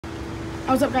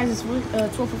What's up, guys? It's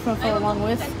 12 along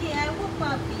with.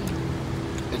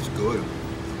 It's good.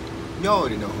 You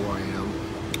already know who I am.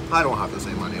 I don't have to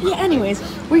say my name. Yeah, anyways,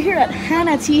 we're here at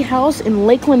Hana Tea House in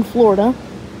Lakeland, Florida.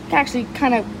 Actually,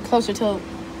 kind of closer to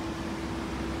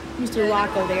Mr.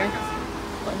 Rocco there.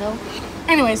 But no.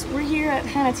 Anyways, we're here at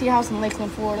Hana Tea House in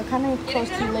Lakeland, Florida. Kind of close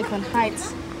to Lakeland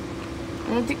Heights.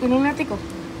 And,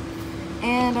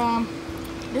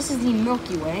 this is the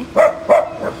Milky Way.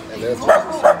 And there's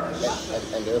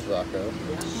Rocco.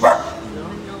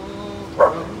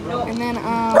 And then,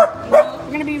 we're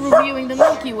going to be reviewing the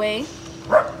Milky Way.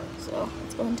 So,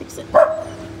 let's go ahead and take a sip.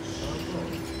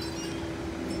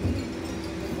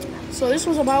 So, this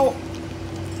was about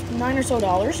 $9 or so.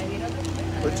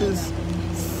 Which is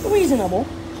reasonable.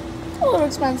 A little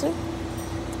expensive,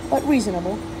 but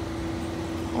reasonable.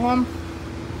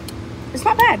 It's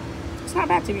not bad. It's not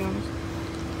bad, to be honest.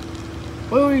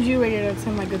 What would you rate it out of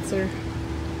 10, my good sir?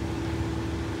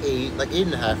 8, like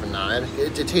 8.5 or 9.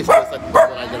 It tastes just like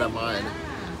what I get at mine.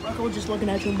 Rocco just looking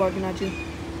at you and barking at you.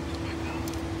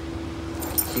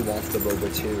 He wants the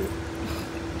boba too.